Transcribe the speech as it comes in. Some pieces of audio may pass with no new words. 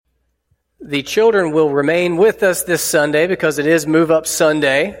The children will remain with us this Sunday because it is Move Up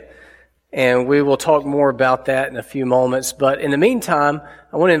Sunday, and we will talk more about that in a few moments. But in the meantime,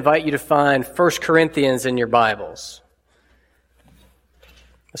 I want to invite you to find 1 Corinthians in your Bibles.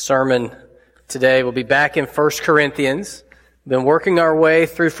 The sermon today will be back in 1 Corinthians. We've been working our way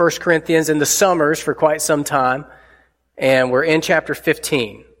through 1 Corinthians in the summers for quite some time, and we're in chapter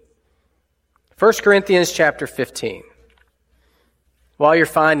 15. 1 Corinthians chapter 15. While you're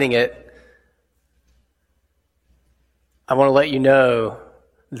finding it, I want to let you know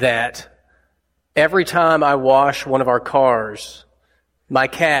that every time I wash one of our cars, my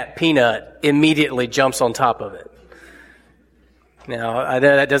cat, Peanut, immediately jumps on top of it. Now, I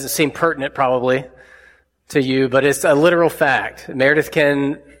know that doesn't seem pertinent probably to you, but it's a literal fact. Meredith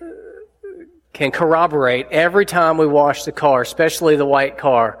can corroborate every time we wash the car, especially the white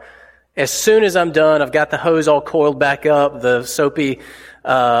car. As soon as I'm done, I've got the hose all coiled back up, the soapy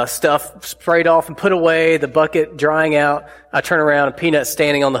stuff sprayed off and put away, the bucket drying out. I turn around and Peanut's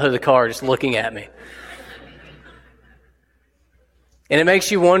standing on the hood of the car just looking at me. And it makes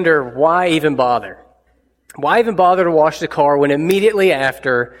you wonder, why even bother? Why even bother to wash the car when immediately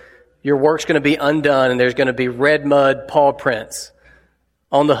after your work's going to be undone and there's going to be red mud paw prints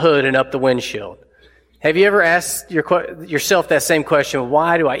on the hood and up the windshield? Have you ever asked yourself that same question,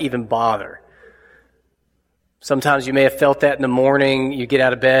 why do I even bother? Sometimes you may have felt that in the morning. You get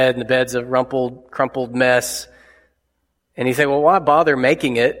out of bed and the bed's a crumpled mess. And you say, well, why bother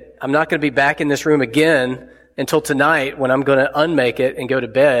making it? I'm not going to be back in this room again until tonight when I'm going to unmake it and go to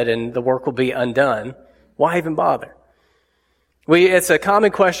bed and the work will be undone. Why even bother? It's a common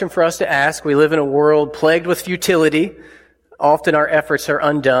question for us to ask. We live in a world plagued with futility. Often our efforts are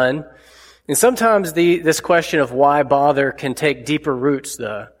undone. And sometimes this question of why bother can take deeper roots,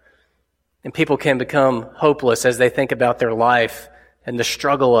 though. And people can become hopeless as they think about their life and the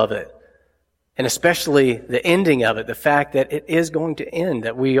struggle of it. And especially the ending of it, the fact that it is going to end,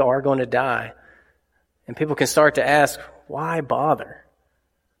 that we are going to die. And people can start to ask, why bother?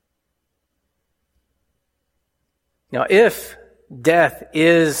 Now, if death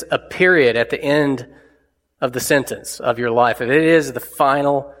is a period at the end of the sentence of your life, if it is the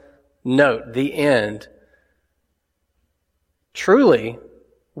final note, the end, truly,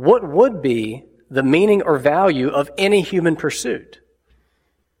 what would be the meaning or value of any human pursuit?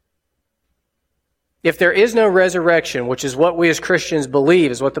 If there is no resurrection, which is what we as Christians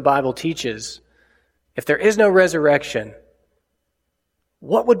believe, is what the Bible teaches, if there is no resurrection,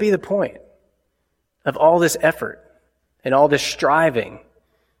 what would be the point of all this effort and all this striving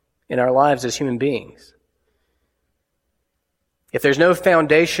in our lives as human beings? If there's no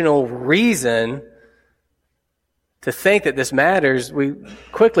foundational reason to think that this matters, we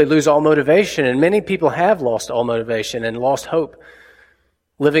quickly lose all motivation, and many people have lost all motivation and lost hope,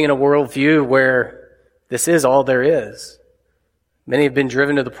 living in a worldview where this is all there is. Many have been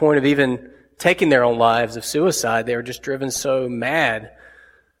driven to the point of even taking their own lives, of suicide. They were just driven so mad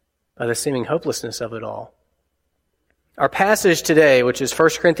by the seeming hopelessness of it all. Our passage today, which is 1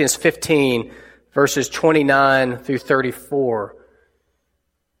 Corinthians 15, verses 29 through 34,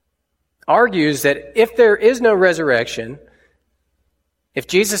 argues that if there is no resurrection, if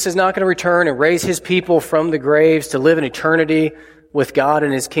Jesus is not going to return and raise his people from the graves to live in eternity with God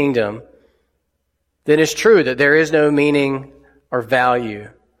in his kingdom, then it's true that there is no meaning or value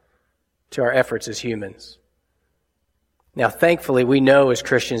to our efforts as humans. Now, thankfully, we know as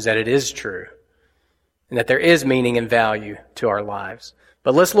Christians that it is true and that there is meaning and value to our lives.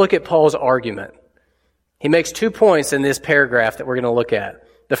 But let's look at Paul's argument. He makes 2 points in this paragraph that we're going to look at.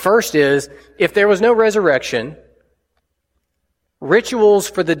 The first is, if there was no resurrection, rituals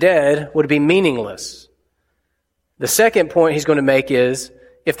for the dead would be meaningless. The second point he's going to make is,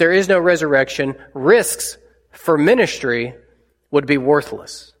 if there is no resurrection, risks for ministry would be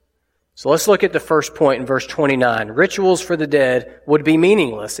worthless. So let's look at the first point in verse 29. Rituals for the dead would be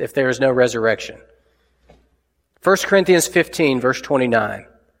meaningless if there is no resurrection. 1 Corinthians 15, verse 29.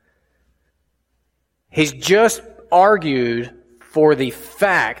 He's just argued for the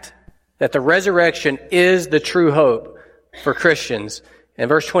fact that the resurrection is the true hope for Christians. In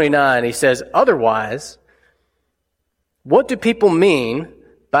verse 29, he says, otherwise, what do people mean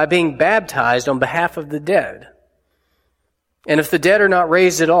by being baptized on behalf of the dead? And if the dead are not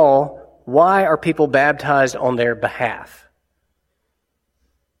raised at all, why are people baptized on their behalf?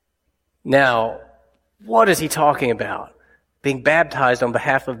 Now, what is he talking about? Being baptized on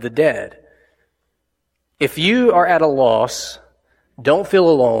behalf of the dead. If you are at a loss, don't feel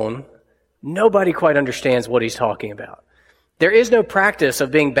alone, nobody quite understands what he's talking about. There is no practice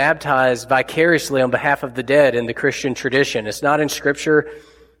of being baptized vicariously on behalf of the dead in the Christian tradition. It's not in Scripture.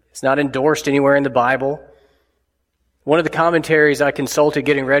 It's not endorsed anywhere in the Bible. One of the commentaries I consulted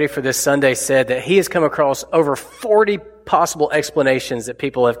getting ready for this Sunday said that he has come across over 40 possible explanations that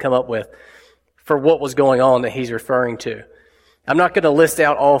people have come up with for what was going on that he's referring to. I'm not going to list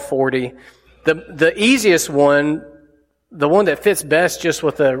out all 40. The easiest one, the one that fits best just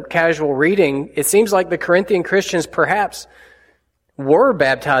with a casual reading, it seems like the Corinthian Christians perhaps were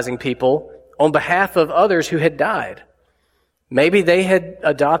baptizing people on behalf of others who had died. Maybe they had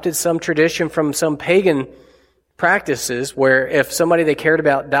adopted some tradition from some pagan practices where if somebody they cared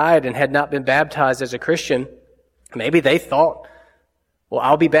about died and had not been baptized as a Christian, maybe they thought, well,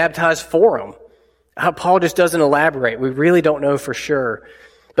 I'll be baptized for them. Paul just doesn't elaborate. We really don't know for sure.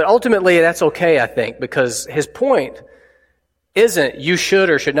 But ultimately, that's okay, I think, because his point isn't you should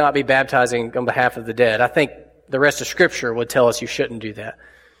or should not be baptizing on behalf of the dead. I think the rest of Scripture would tell us you shouldn't do that.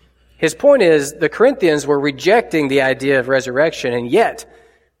 His point is the Corinthians were rejecting the idea of resurrection, and yet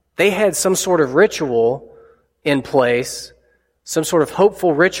they had some sort of ritual in place, some sort of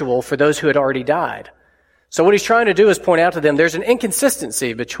hopeful ritual for those who had already died. So what he's trying to do is point out to them there's an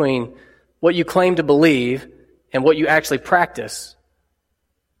inconsistency between what you claim to believe and what you actually practice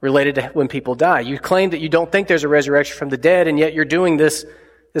related to when people die. You claim that you don't think there's a resurrection from the dead, and yet you're doing this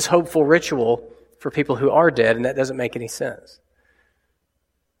hopeful ritual for people who are dead, and that doesn't make any sense.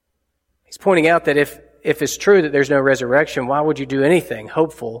 He's pointing out that if it's true that there's no resurrection, why would you do anything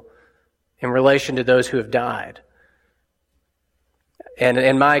hopeful in relation to those who have died? And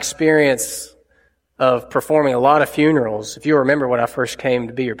in my experience of performing a lot of funerals, if you remember when I first came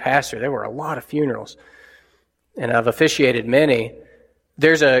to be your pastor, there were a lot of funerals, and I've officiated many.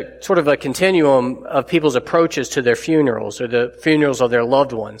 There's a sort of a continuum of people's approaches to their funerals or the funerals of their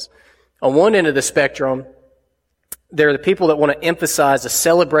loved ones. On one end of the spectrum, there are the people that want to emphasize the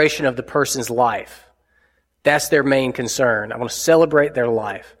celebration of the person's life. That's their main concern. I want to celebrate their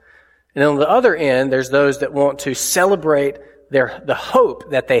life. And on the other end, there's those that want to celebrate the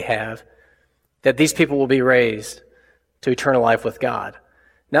hope that they have that these people will be raised to eternal life with God.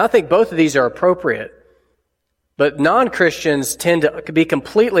 Now, I think both of these are appropriate, but non-Christians tend to be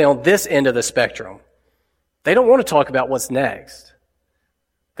completely on this end of the spectrum. They don't want to talk about what's next.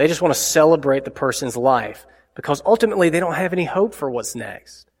 They just want to celebrate the person's life because ultimately they don't have any hope for what's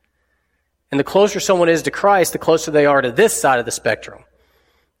next. And the closer someone is to Christ, the closer they are to this side of the spectrum.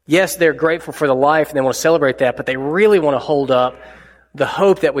 Yes, they're grateful for the life and they want to celebrate that, but they really want to hold up the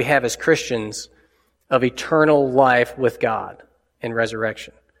hope that we have as Christians of eternal life with God in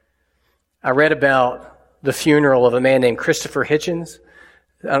resurrection. I read about the funeral of a man named Christopher Hitchens.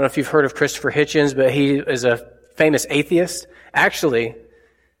 I don't know if you've heard of Christopher Hitchens, but he is a famous atheist. Actually,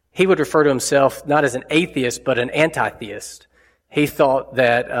 he would refer to himself not as an atheist, but an anti-theist. He thought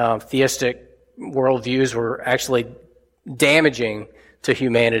that theistic worldviews were actually damaging to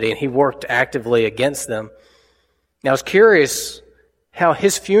humanity, and he worked actively against them. Now, I was curious how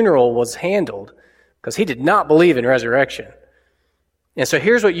his funeral was handled, because he did not believe in resurrection. And so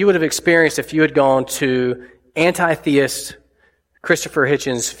here's what you would have experienced if you had gone to anti-theist Christopher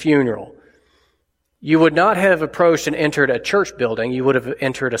Hitchens' funeral. You would not have approached and entered a church building. You would have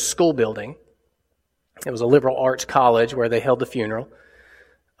entered a school building. It was a liberal arts college where they held the funeral.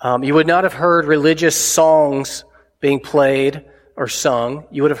 You would not have heard religious songs being played or sung.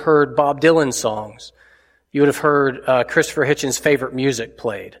 You would have heard Bob Dylan songs. You would have heard Christopher Hitchens' favorite music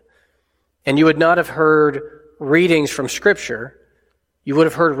played. And you would not have heard readings from Scripture. You would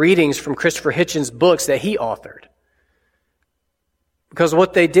have heard readings from Christopher Hitchens' books that he authored. Because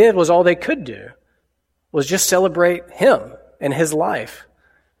what they did was all they could do was just celebrate him and his life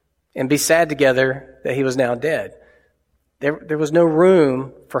and be sad together that he was now dead. There was no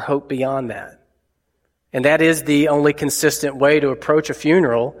room for hope beyond that. And that is the only consistent way to approach a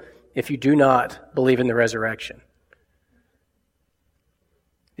funeral if you do not believe in the resurrection.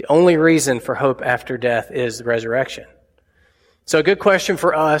 The only reason for hope after death is the resurrection. So a good question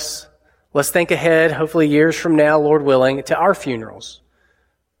for us. Let's think ahead, hopefully years from now, Lord willing, to our funerals.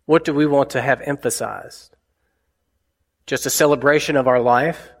 What do we want to have emphasized? Just a celebration of our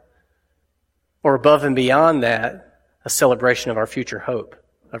life? Or above and beyond that, a celebration of our future hope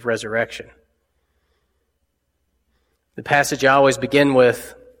of resurrection? The passage I always begin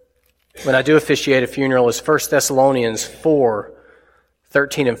with when I do officiate a funeral is 1 Thessalonians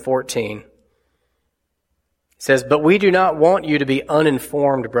 4:13 and 14. It says, "But we do not want you to be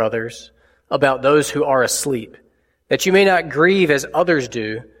uninformed, brothers, about those who are asleep, that you may not grieve as others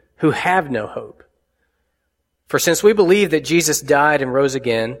do, who have no hope. For since we believe that Jesus died and rose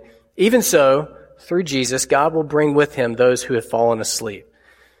again, even so, through Jesus, God will bring with him those who have fallen asleep."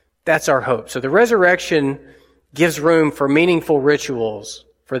 That's our hope. So the resurrection gives room for meaningful rituals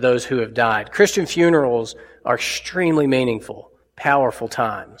for those who have died. Christian funerals are extremely meaningful, powerful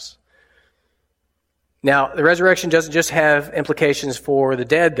times. Now, the resurrection doesn't just have implications for the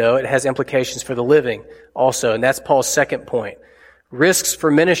dead, though. It has implications for the living also, and that's Paul's second point. Risks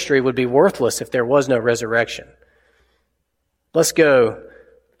for ministry would be worthless if there was no resurrection. Let's go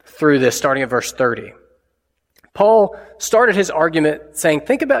through this, starting at verse 30. Paul started his argument saying,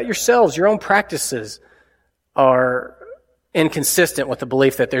 think about yourselves. Your own practices are inconsistent with the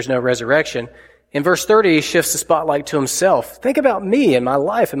belief that there's no resurrection. In verse 30, he shifts the spotlight to himself. Think about me and my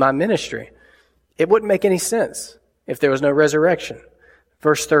life and my ministry. It wouldn't make any sense if there was no resurrection.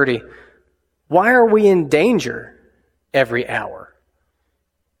 Verse 30, why are we in danger every hour?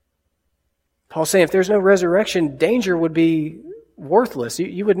 Paul's saying if there's no resurrection, danger would be worthless.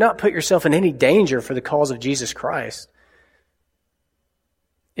 You would not put yourself in any danger for the cause of Jesus Christ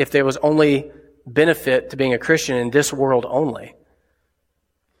if there was only benefit to being a Christian in this world only.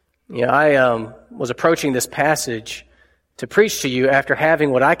 You know, I was approaching this passage to preach to you after having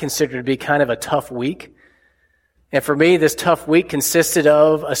what I consider to be kind of a tough week. And for me, this tough week consisted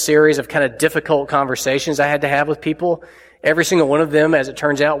of a series of kind of difficult conversations I had to have with people. Every single one of them, as it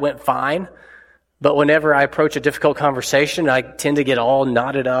turns out, went fine. But whenever I approach a difficult conversation, I tend to get all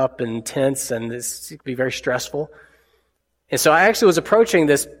knotted up and tense, and this can be very stressful. And so I actually was approaching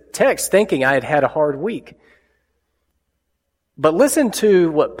this text thinking I had had a hard week. But listen to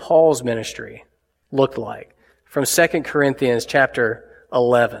what Paul's ministry looked like from 2 Corinthians chapter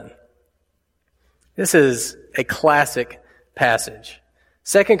 11. This is a classic passage.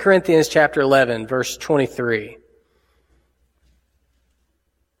 2 Corinthians chapter 11, verse 23.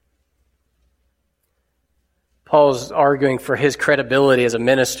 Paul's arguing for his credibility as a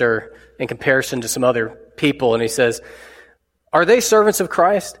minister in comparison to some other people, and he says, are they servants of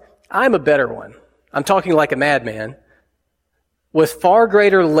Christ? I'm a better one. I'm talking like a madman. With far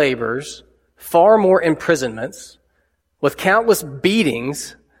greater labors, far more imprisonments, with countless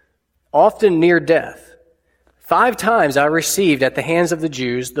beatings, often near death. 5 times I received at the hands of the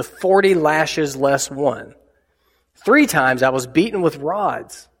Jews the 40 lashes less one. 3 times I was beaten with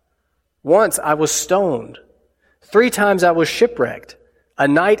rods. Once I was stoned. 3 times I was shipwrecked. A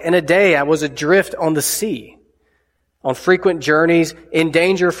night and a day I was adrift on the sea. On frequent journeys, in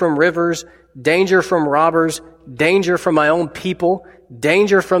danger from rivers, danger from robbers, danger from my own people,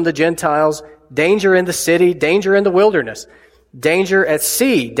 danger from the Gentiles, danger in the city, danger in the wilderness, danger at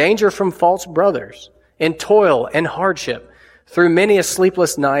sea, danger from false brothers, in toil and hardship, through many a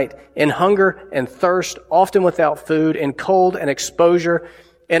sleepless night, in hunger and thirst, often without food, in cold and exposure,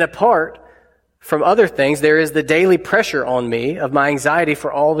 and apart from other things, there is the daily pressure on me of my anxiety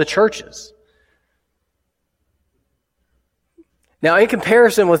for all the churches. Now, in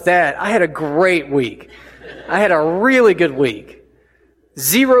comparison with that, I had a great week. I had a really good week.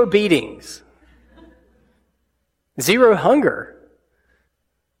 0 beatings. 0 hunger.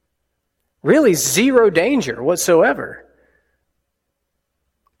 Really 0 danger whatsoever.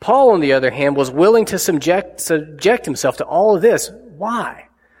 Paul, on the other hand, was willing to subject himself to all of this. Why?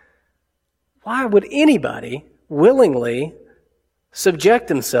 Why would anybody willingly subject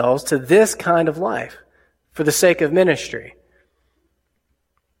themselves to this kind of life for the sake of ministry?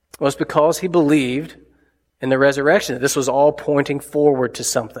 Well, it's because he believed in the resurrection. This was all pointing forward to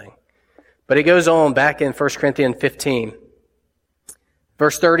something. But he goes on back in 1 Corinthians 15.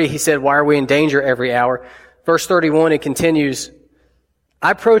 Verse 30, he said, why are we in danger every hour? Verse 31, it continues,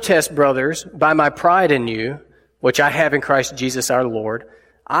 I protest, brothers, by my pride in you, which I have in Christ Jesus our Lord,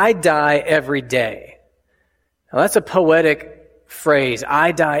 I die every day. Now that's a poetic phrase,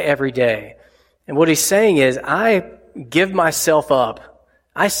 I die every day. And what he's saying is, I give myself up.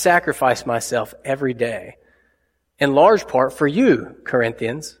 I sacrifice myself every day, in large part for you,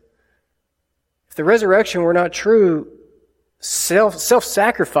 Corinthians. If the resurrection were not true,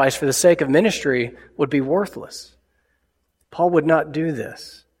 self-sacrifice for the sake of ministry would be worthless. Paul would not do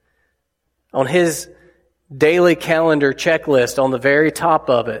this. On his daily calendar checklist, on the very top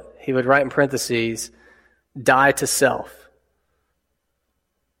of it, he would write in parentheses, die to self.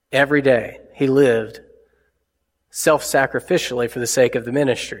 Every day he lived self-sacrificially for the sake of the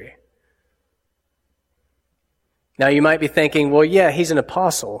ministry. Now you might be thinking, well, yeah, he's an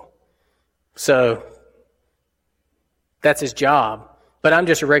apostle, so that's his job, but I'm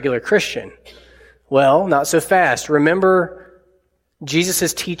just a regular Christian. Well, not so fast. Remember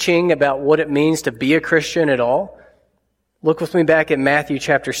Jesus' teaching about what it means to be a Christian at all? Look with me back at Matthew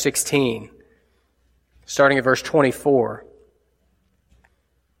chapter 16, starting at verse 24.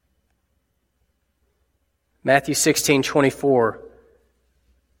 Matthew 16:24.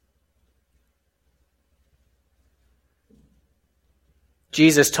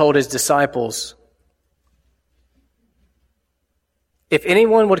 Jesus told his disciples, "If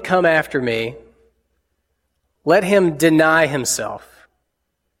anyone would come after me, let him deny himself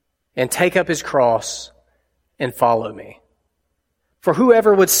and take up his cross and follow me. For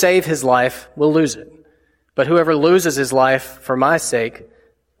whoever would save his life will lose it, but whoever loses his life for my sake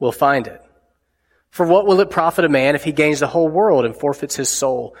will find it. For what will it profit a man if he gains the whole world and forfeits his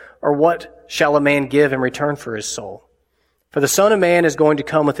soul? Or what shall a man give in return for his soul? For the Son of Man is going to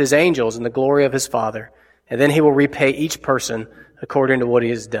come with his angels in the glory of his Father, and then he will repay each person according to what he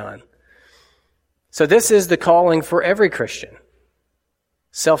has done." So this is the calling for every Christian.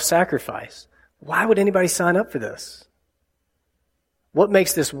 Self-sacrifice. Why would anybody sign up for this? What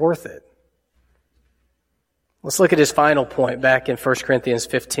makes this worth it? Let's look at his final point back in 1 Corinthians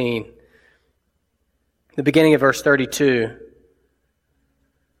 15. The beginning of verse 32.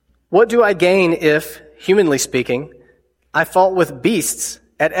 "What do I gain if, humanly speaking, I fought with beasts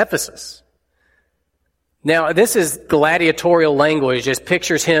at Ephesus?" Now, this is gladiatorial language. Just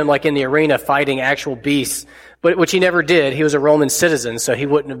pictures him like in the arena fighting actual beasts, but which he never did. He was a Roman citizen, so he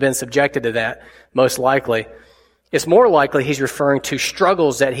wouldn't have been subjected to that, most likely. It's more likely he's referring to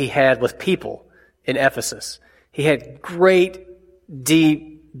struggles that he had with people in Ephesus. He had great,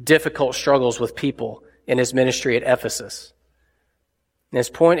 deep, difficult struggles with people in his ministry at Ephesus. And his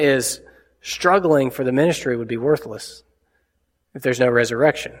point is, struggling for the ministry would be worthless if there's no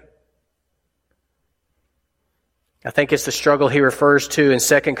resurrection. I think it's the struggle he refers to in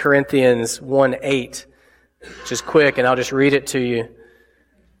 2 Corinthians 1:8, which is quick, and I'll just read it to you.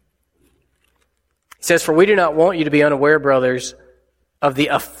 He says, "For we do not want you to be unaware, brothers, of the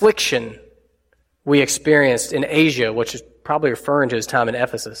affliction we experienced in Asia," which is probably referring to his time in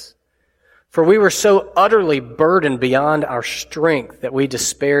Ephesus. "For we were so utterly burdened beyond our strength that we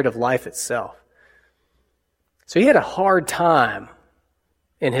despaired of life itself." So he had a hard time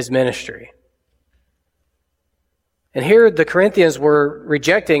in his ministry. And here the Corinthians were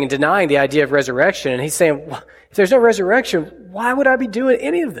rejecting and denying the idea of resurrection. And he's saying, if there's no resurrection, why would I be doing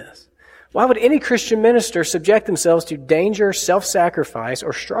any of this? Why would any Christian minister subject themselves to danger, self-sacrifice,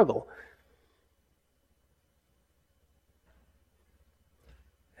 or struggle?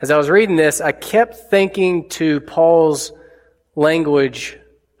 As I was reading this, I kept thinking to Paul's language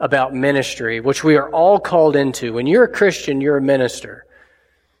about ministry, which we are all called into. When you're a Christian, you're a minister.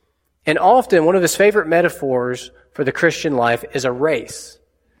 And often, one of his favorite metaphors for the Christian life is a race.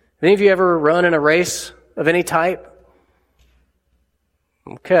 Have any of you ever run in a race of any type?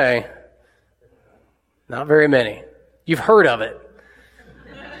 Okay. Not very many. You've heard of it.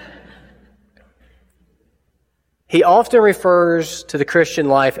 He often refers to the Christian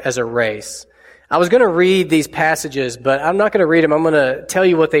life as a race. I was going to read these passages, but I'm not going to read them. I'm going to tell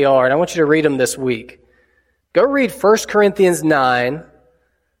you what they are, and I want you to read them this week. Go read 1 Corinthians 9,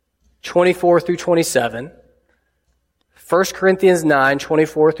 24 through 27. 1 Corinthians 9,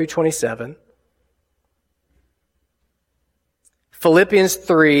 24 through 27. Philippians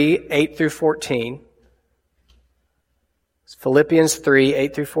 3, 8 through 14. Philippians 3,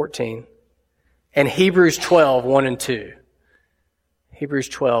 8 through 14. And Hebrews 12, 1 and 2. Hebrews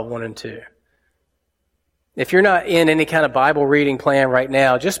 12, 1 and 2. If you're not in any kind of Bible reading plan right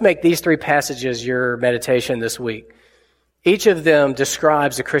now, just make these three passages your meditation this week. Each of them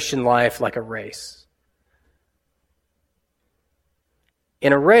describes the Christian life like a race.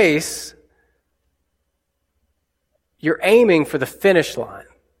 In a race, you're aiming for the finish line.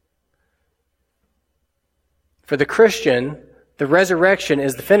 For the Christian, the resurrection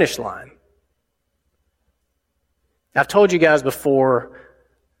is the finish line. I've told you guys before,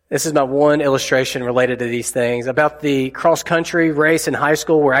 this is my one illustration related to these things, about the cross-country race in high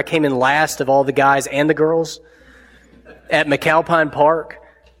school where I came in last of all the guys and the girls at McAlpine Park.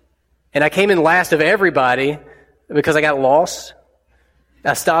 And I came in last of everybody because I got lost.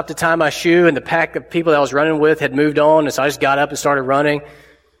 I stopped to tie my shoe, and the pack of people that I was running with had moved on, and so I just got up and started running.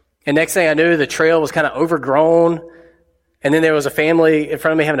 And next thing I knew, the trail was kind of overgrown, and then there was a family in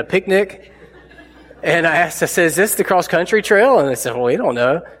front of me having a picnic. And I said, "Is this the cross-country trail?" And they said, "Well, we don't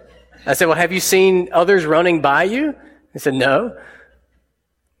know." I said, "Well, have you seen others running by you?" They said, "No."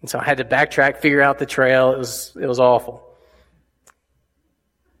 And so I had to backtrack, figure out the trail. It was awful.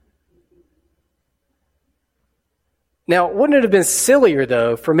 Now, wouldn't it have been sillier,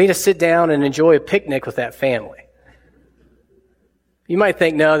 though, for me to sit down and enjoy a picnic with that family? You might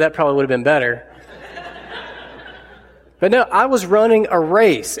think, no, that probably would have been better. But no, I was running a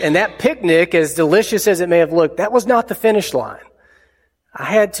race, and that picnic, as delicious as it may have looked, that was not the finish line. I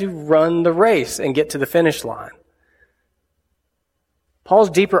had to run the race and get to the finish line.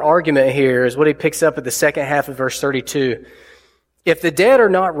 Paul's deeper argument here is what he picks up at the second half of verse 32. If the dead are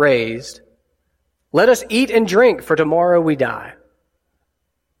not raised, let us eat and drink, for tomorrow we die.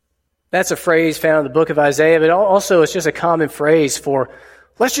 That's a phrase found in the book of Isaiah, but also it's just a common phrase for,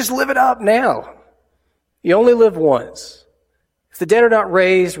 let's just live it up now. You only live once. If the dead are not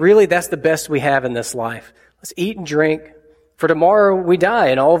raised, really that's the best we have in this life. Let's eat and drink, for tomorrow we die,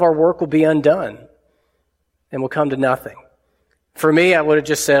 and all of our work will be undone and will come to nothing. For me, I would have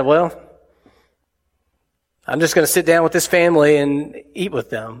just said, well, I'm just going to sit down with this family and eat with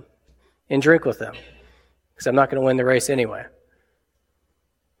them and drink with them, because I'm not going to win the race anyway.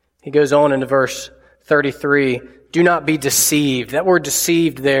 He goes on into verse 33, do not be deceived. That word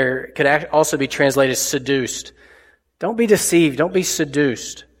deceived there could also be translated seduced. Don't be deceived. Don't be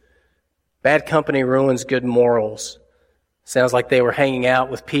seduced. Bad company ruins good morals. Sounds like they were hanging out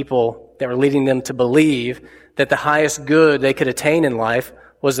with people that were leading them to believe that the highest good they could attain in life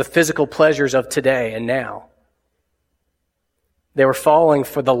was the physical pleasures of today and now. They were falling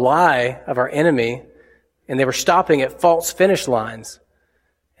for the lie of our enemy, and they were stopping at false finish lines.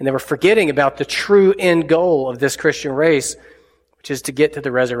 And they were forgetting about the true end goal of this Christian race, which is to get to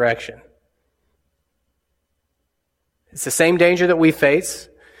the resurrection. It's the same danger that we face.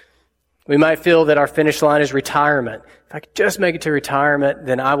 We might feel that our finish line is retirement. If I could just make it to retirement,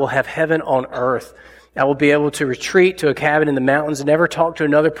 then I will have heaven on earth. I will be able to retreat to a cabin in the mountains, never talk to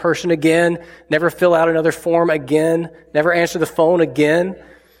another person again, never fill out another form again, never answer the phone again.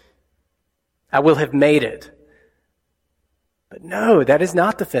 I will have made it. But no, that is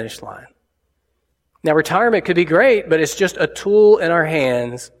not the finish line. Now, retirement could be great, but it's just a tool in our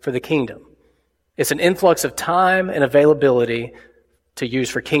hands for the kingdom. It's an influx of time and availability to use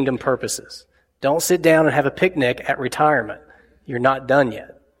for kingdom purposes. Don't sit down and have a picnic at retirement. You're not done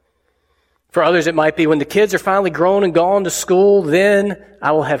yet. For others, it might be when the kids are finally grown and gone to school, then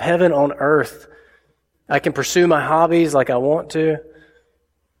I will have heaven on earth. I can pursue my hobbies like I want to.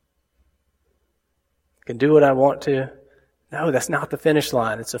 I can do what I want to. No, that's not the finish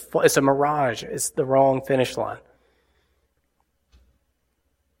line. It's a mirage. It's the wrong finish line.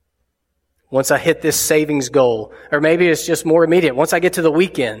 Once I hit this savings goal, or maybe it's just more immediate, once I get to the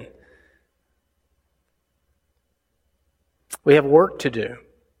weekend, we have work to do.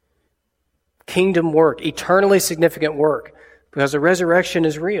 Kingdom work, eternally significant work, because the resurrection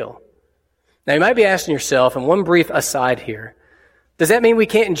is real. Now, you might be asking yourself, and one brief aside here, does that mean we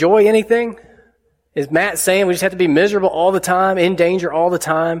can't enjoy anything? Is Matt saying we just have to be miserable all the time, in danger all the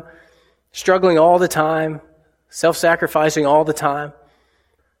time, struggling all the time, self-sacrificing all the time?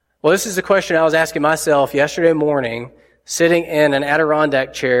 Well, this is the question I was asking myself yesterday morning, sitting in an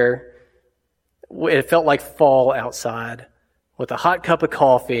Adirondack chair. It felt like fall outside, with a hot cup of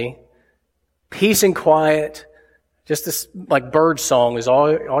coffee, peace and quiet, just this like bird song is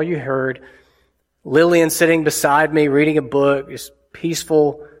all you heard. Lillian sitting beside me, reading a book, just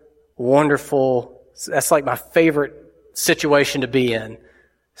peaceful, wonderful. That's like my favorite situation to be in,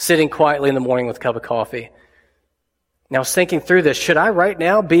 sitting quietly in the morning with a cup of coffee. And I was thinking through this. Should I right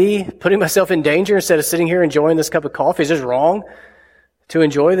now be putting myself in danger instead of sitting here enjoying this cup of coffee? Is this wrong to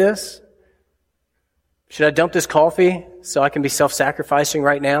enjoy this? Should I dump this coffee so I can be self-sacrificing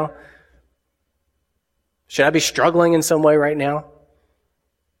right now? Should I be struggling in some way right now?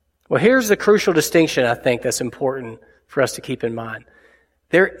 Well, here's the crucial distinction I think that's important for us to keep in mind.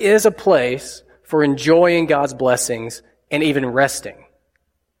 There is a place for enjoying God's blessings and even resting.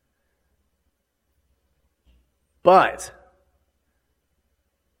 But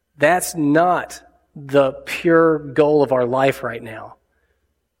that's not the pure goal of our life right now.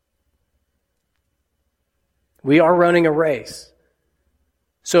 We are running a race.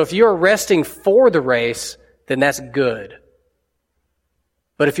 So if you're resting for the race, then that's good.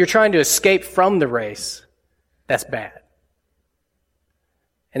 But if you're trying to escape from the race, that's bad.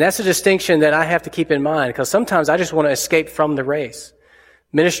 And that's a distinction that I have to keep in mind, because sometimes I just want to escape from the race.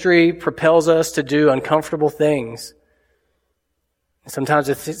 Ministry propels us to do uncomfortable things. Sometimes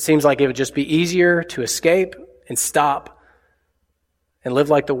it seems like it would just be easier to escape and stop and live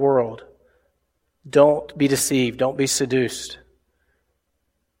like the world. Don't be deceived. Don't be seduced.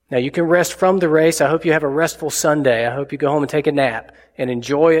 Now, you can rest from the race. I hope you have a restful Sunday. I hope you go home and take a nap and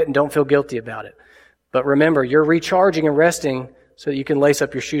enjoy it and don't feel guilty about it. But remember, you're recharging and resting so that you can lace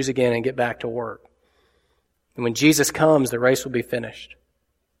up your shoes again and get back to work. And when Jesus comes, the race will be finished.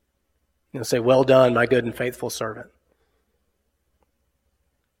 He'll say, "Well done, my good and faithful servant."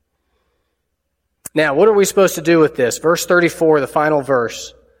 Now, what are we supposed to do with this? Verse 34, the final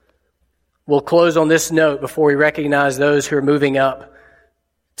verse. We'll close on this note before we recognize those who are moving up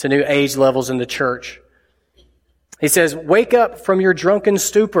to new age levels in the church. He says, "Wake up from your drunken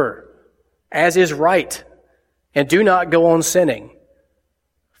stupor, as is right, And do not go on sinning,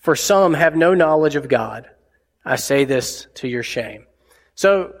 for some have no knowledge of God. I say this to your shame.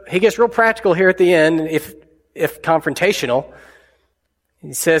 So he gets real practical here at the end, if confrontational.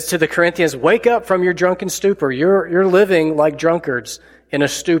 He says to the Corinthians, wake up from your drunken stupor. You're living like drunkards in a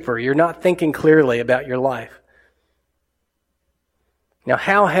stupor. You're not thinking clearly about your life. Now,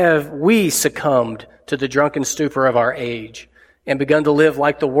 how have we succumbed to the drunken stupor of our age and begun to live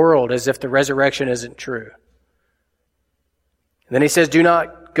like the world as if the resurrection isn't true? And then he says, do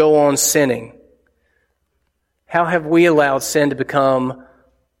not go on sinning. How have we allowed sin to become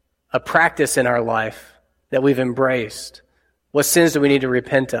a practice in our life that we've embraced? What sins do we need to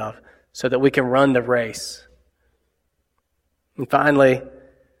repent of so that we can run the race? And finally,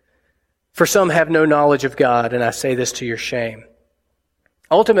 for some have no knowledge of God, and I say this to your shame.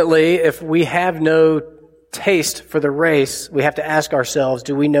 Ultimately, if we have no taste for the race, we have to ask ourselves,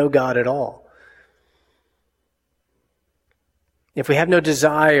 do we know God at all? If we have no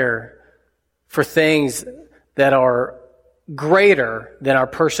desire for things that are greater than our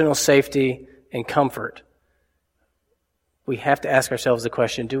personal safety and comfort, we have to ask ourselves the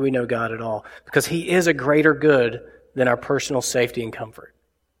question, do we know God at all? Because He is a greater good than our personal safety and comfort.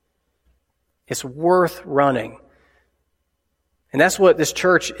 It's worth running. And that's what this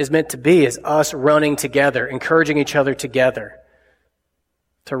church is meant to be, is us running together, encouraging each other together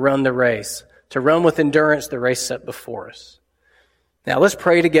to run the race, to run with endurance the race set before us. Now let's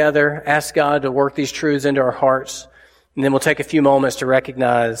pray together, ask God to work these truths into our hearts, and then we'll take a few moments to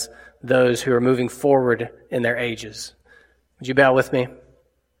recognize those who are moving forward in their ages. Would you bow with me?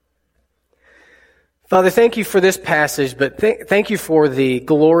 Father, thank you for this passage, but thank you for the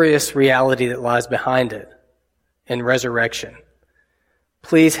glorious reality that lies behind it in resurrection.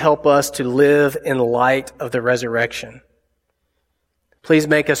 Please help us to live in light of the resurrection. Please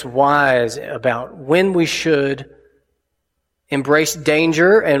make us wise about when we should embrace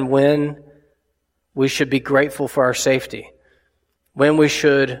danger and when we should be grateful for our safety, when we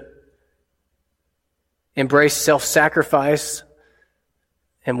should embrace self-sacrifice,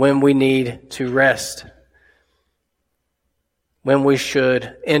 and when we need to rest, when we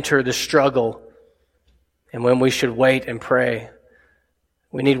should enter the struggle, and when we should wait and pray.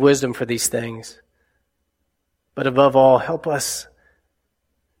 We need wisdom for these things. But above all, help us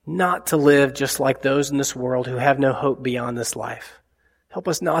not to live just like those in this world who have no hope beyond this life. Help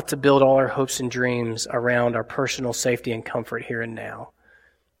us not to build all our hopes and dreams around our personal safety and comfort here and now.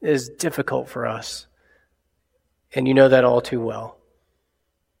 It is difficult for us, and you know that all too well.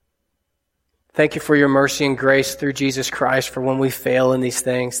 Thank you for your mercy and grace through Jesus Christ for when we fail in these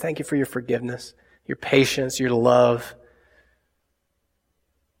things. Thank you for your forgiveness, your patience, your love.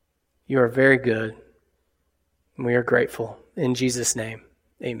 You are very good, and we are grateful. In Jesus' name,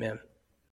 amen.